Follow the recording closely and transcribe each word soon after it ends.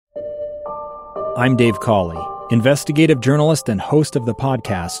I'm Dave Cawley, investigative journalist and host of the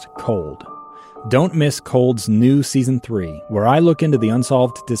podcast Cold. Don't miss Cold's new Season 3, where I look into the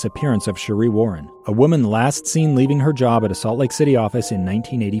unsolved disappearance of Cherie Warren, a woman last seen leaving her job at a Salt Lake City office in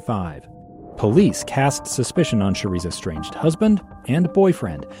 1985. Police cast suspicion on Cherie's estranged husband and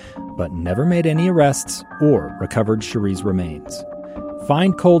boyfriend, but never made any arrests or recovered Cherie's remains.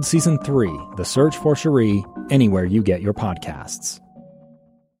 Find Cold Season 3, The Search for Cherie, anywhere you get your podcasts.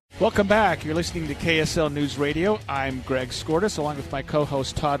 Welcome back. You're listening to KSL News Radio. I'm Greg Skordas, along with my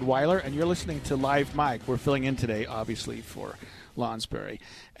co-host Todd Weiler, and you're listening to Live Mike. We're filling in today, obviously, for Lonsberry,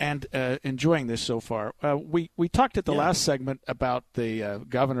 and enjoying this so far. We talked at the last segment about the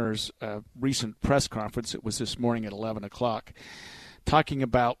governor's recent press conference. It was this morning at 11 o'clock, talking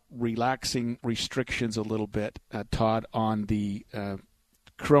about relaxing restrictions a little bit, Todd, on the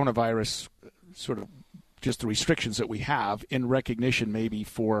coronavirus sort of just the restrictions that we have in recognition maybe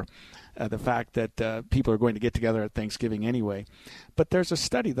for the fact that people are going to get together at Thanksgiving anyway. But there's a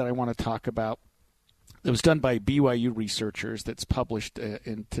study that I want to talk about that was done by BYU researchers that's published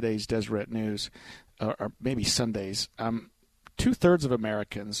in today's Deseret News, or maybe Sunday's. Two-thirds of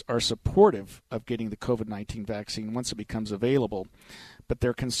Americans are supportive of getting the COVID-19 vaccine once it becomes available, but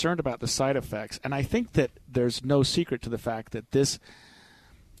they're concerned about the side effects. And I think that there's no secret to the fact that this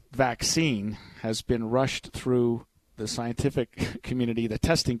vaccine has been rushed through the scientific community, the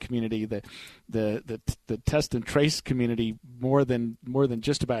testing community, the test and trace community more than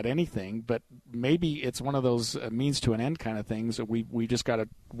just about anything. But maybe it's one of those means to an end kind of things that we just got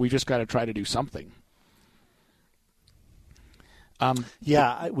to try to do something.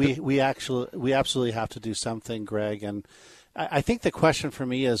 We absolutely have to do something, Greg. And I think the question for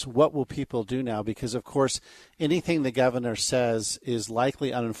me is, what will people do now? Because, of course, anything the governor says is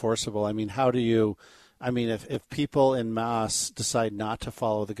likely unenforceable. I mean, if people en masse decide not to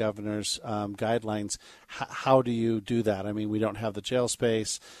follow the governor's guidelines, how do you do that? I mean, we don't have the jail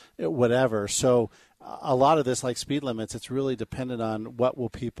space, whatever. So a lot of this, like speed limits, it's really dependent on what will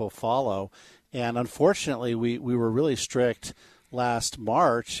people follow. And unfortunately, we were really strict last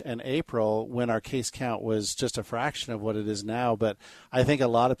March and April when our case count was just a fraction of what it is now. But I think a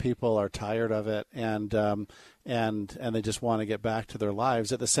lot of people are tired of it, and they just want to get back to their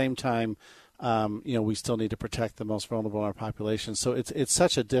lives. At the same time, we still need to protect the most vulnerable in our population. So it's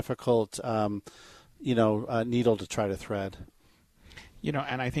such a difficult, needle to try to thread.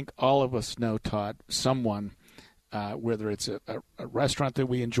 And I think all of us know, Todd, someone, whether it's a restaurant that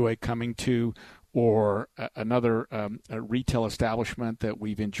we enjoy coming to, or another retail establishment that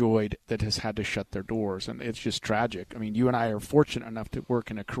we've enjoyed that has had to shut their doors. And it's just tragic. I mean, you and I are fortunate enough to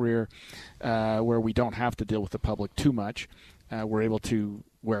work in a career where we don't have to deal with the public too much. We're able to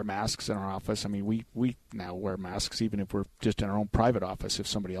wear masks in our office. I mean, we now wear masks even if we're just in our own private office if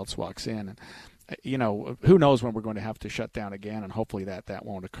somebody else walks in. And, who knows when we're going to have to shut down again, and hopefully that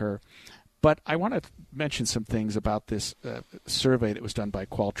won't occur. But I want to mention some things about this survey that was done by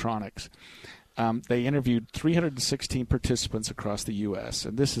Qualtrics. They interviewed 316 participants across the U.S.,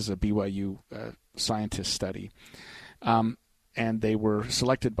 and this is a BYU scientist study. And they were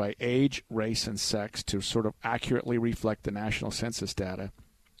selected by age, race, and sex to sort of accurately reflect the national census data.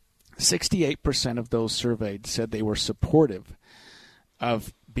 68% of those surveyed said they were supportive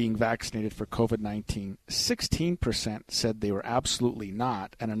of being vaccinated for COVID-19. 16% said they were absolutely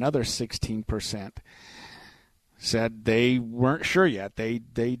not, and another 16% said they weren't sure yet. They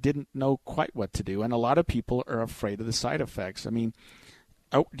didn't know quite what to do, and a lot of people are afraid of the side effects. I mean,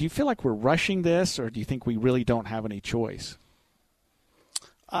 do you feel like we're rushing this, or do you think we really don't have any choice?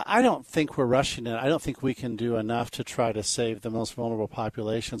 I don't think we're rushing it. I don't think we can do enough to try to save the most vulnerable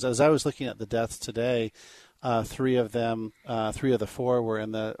populations. As I was looking at the deaths today, three of the four were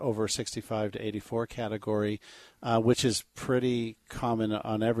in the over 65 to 84 category, which is pretty common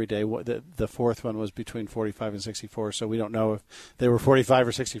on every day. The fourth one was between 45 and 64, so we don't know if they were 45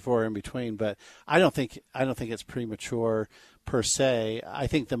 or 64 in between. But I don't think it's premature per se. I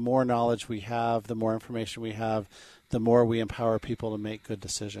think the more knowledge we have, the more information we have, the more we empower people to make good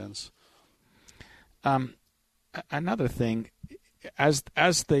decisions. Another thing, as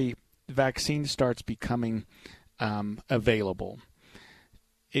the vaccine starts becoming available,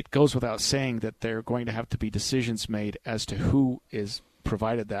 it goes without saying that there are going to have to be decisions made as to who is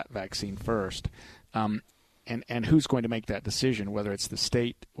provided that vaccine first, and who's going to make that decision, whether it's the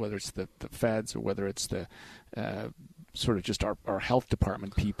state, whether it's the feds, or whether it's the sort of just our health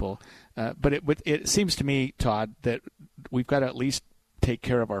department people. But it seems to me, Todd, that we've got to at least take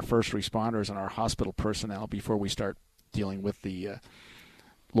care of our first responders and our hospital personnel before we start dealing with the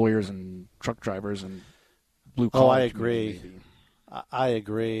lawyers and truck drivers and blue collar. Oh, I agree. I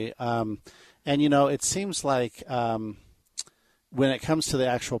agree. And, it seems like when it comes to the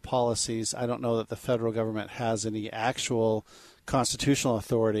actual policies, I don't know that the federal government has any actual constitutional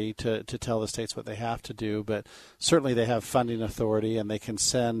authority to tell the states what they have to do, but certainly they have funding authority, and they can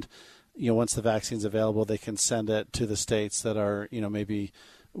send, once the vaccine's available, they can send it to the states that are, maybe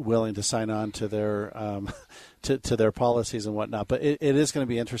willing to sign on to their to their policies and whatnot. But it is going to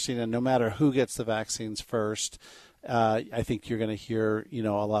be interesting, and no matter who gets the vaccines first, I think you're going to hear, a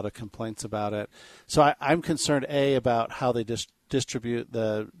lot of complaints about it. So I'm concerned, A, about how they distribute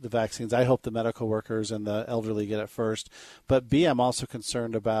the vaccines. I hope the medical workers and the elderly get it first. But B, I'm also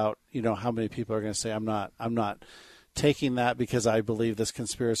concerned about, how many people are going to say, I'm not taking that because I believe this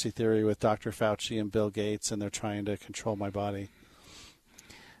conspiracy theory with Dr. Fauci and Bill Gates, and they're trying to control my body.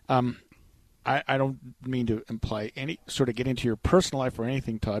 I don't mean to imply any sort of get into your personal life or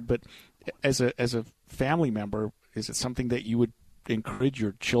anything, Todd, but as a family member, is it something that you would encourage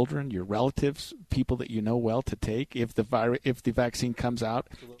your children, your relatives, people that you know well, to take if the vaccine comes out,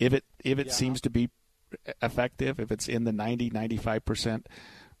 if it seems to be effective, if it's in the 95%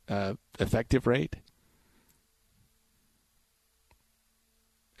 effective rate?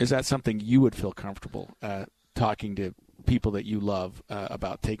 Is that something you would feel comfortable talking to people that you love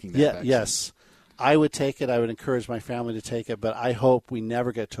about taking that vaccine? Yes. I would take it. I would encourage my family to take it, but I hope we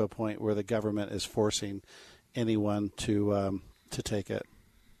never get to a point where the government is forcing anyone to take it.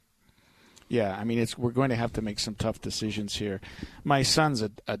 Yeah, I mean, we're going to have to make some tough decisions here. My son's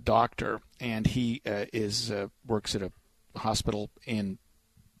a doctor, and he works at a hospital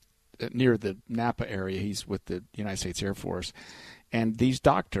near the Napa area. He's with the United States Air Force. And these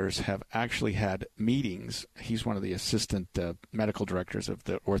doctors have actually had meetings. He's one of the assistant medical directors of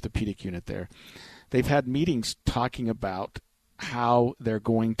the orthopedic unit there. They've had meetings talking about how they're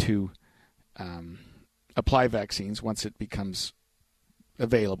going to apply vaccines once it becomes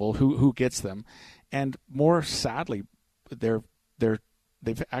available, who gets them. And more sadly, they've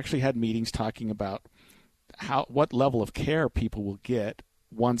actually had meetings talking about what level of care people will get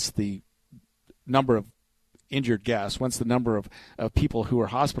once the number of injured guests, once the number of people who are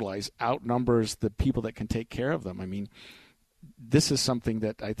hospitalized outnumbers the people that can take care of them. I mean, this is something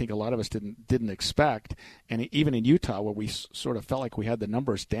that I think a lot of us didn't expect. And even in Utah, where we sort of felt like we had the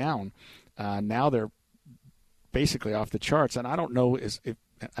numbers down, now they're basically off the charts. And I don't know and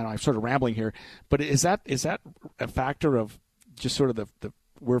I'm sort of rambling here, but is that a factor of just sort of the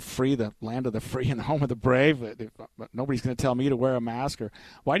we're free, the land of the free and the home of the brave? Nobody's going to tell me to wear a mask. Or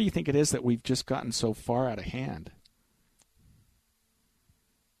why do you think it is that we've just gotten so far out of hand?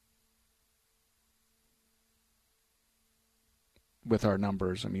 With our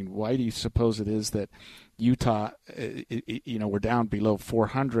numbers. I mean, why do you suppose it is that Utah, we're down below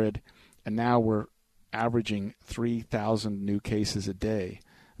 400, and now we're averaging 3,000 new cases a day?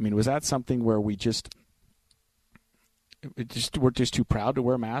 I mean, was that something where we're just too proud to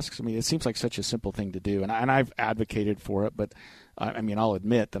wear masks? I mean, it seems like such a simple thing to do, and I've advocated for it, but I mean, I'll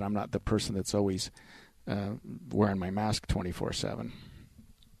admit that I'm not the person that's always wearing my mask 24/7.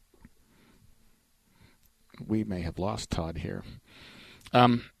 We may have lost Todd here.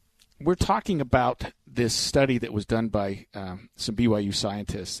 We're talking about this study that was done by some BYU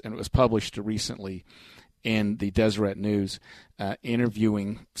scientists, and it was published recently in the Deseret News,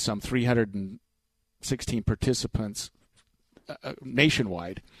 interviewing some 316 participants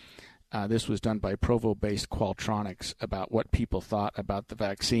nationwide. This was done by Provo-based Qualtrics about what people thought about the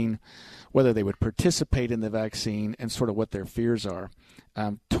vaccine, whether they would participate in the vaccine, and sort of what their fears are.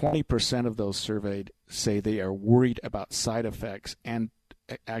 20% of those surveyed say they are worried about side effects, and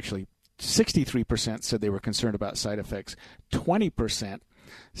actually 63% said they were concerned about side effects. 20%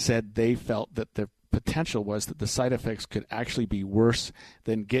 said they felt that the potential was that the side effects could actually be worse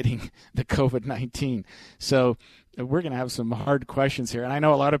than getting the COVID-19. So we're going to have some hard questions here. And I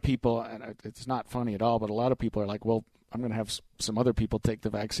know a lot of people, and it's not funny at all, but a lot of people are like, well, I'm going to have some other people take the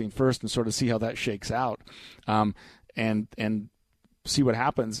vaccine first and sort of see how that shakes out, and see what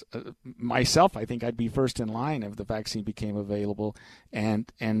happens. Myself, I think I'd be first in line if the vaccine became available,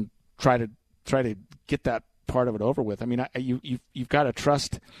 and try to get that part of it over with. I mean, you've got to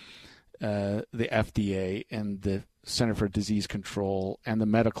trust the FDA and the Center for Disease Control and the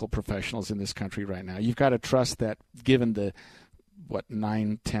medical professionals in this country right now. You've got to trust that, given the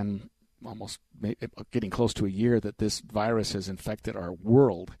 9, 10, almost getting close to a year that this virus has infected our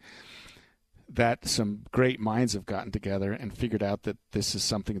world, that some great minds have gotten together and figured out that this is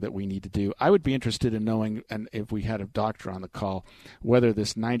something that we need to do. I would be interested in knowing, and if we had a doctor on the call, whether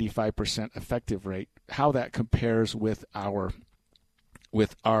this 95% effective rate, how that compares with our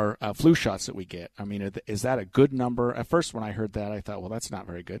with our flu shots that we get. I mean, is that a good number? At first, when I heard that, I thought, well, that's not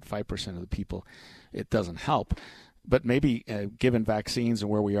very good. 5% of the people, it doesn't help. But maybe given vaccines and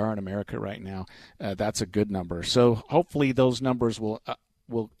where we are in America right now, that's a good number. So hopefully those numbers will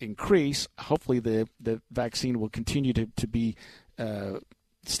increase. Hopefully the vaccine will continue to be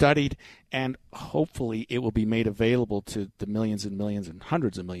studied, and hopefully it will be made available to the millions and millions and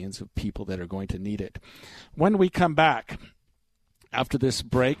hundreds of millions of people that are going to need it. When we come back after this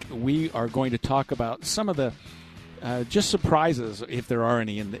break, we are going to talk about some of the just surprises, if there are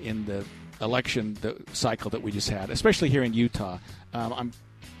any, in the election cycle that we just had, especially here in Utah. I'm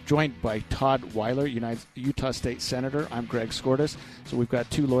joined by Todd Weiler, Utah State Senator. I'm Greg Skordas. So we've got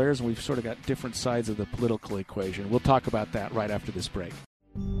two lawyers, and we've sort of got different sides of the political equation. We'll talk about that right after this break.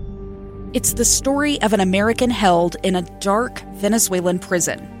 It's the story of an American held in a dark Venezuelan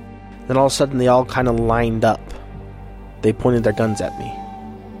prison. Then all of a sudden they all kind of lined up. They pointed their guns at me.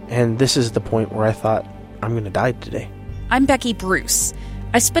 And this is the point where I thought, I'm going to die today. I'm Becky Bruce.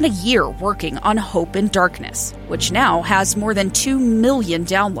 I spent a year working on Hope in Darkness, which now has more than 2 million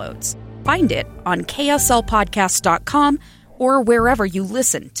downloads. Find it on kslpodcast.com or wherever you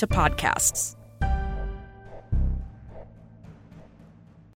listen to podcasts.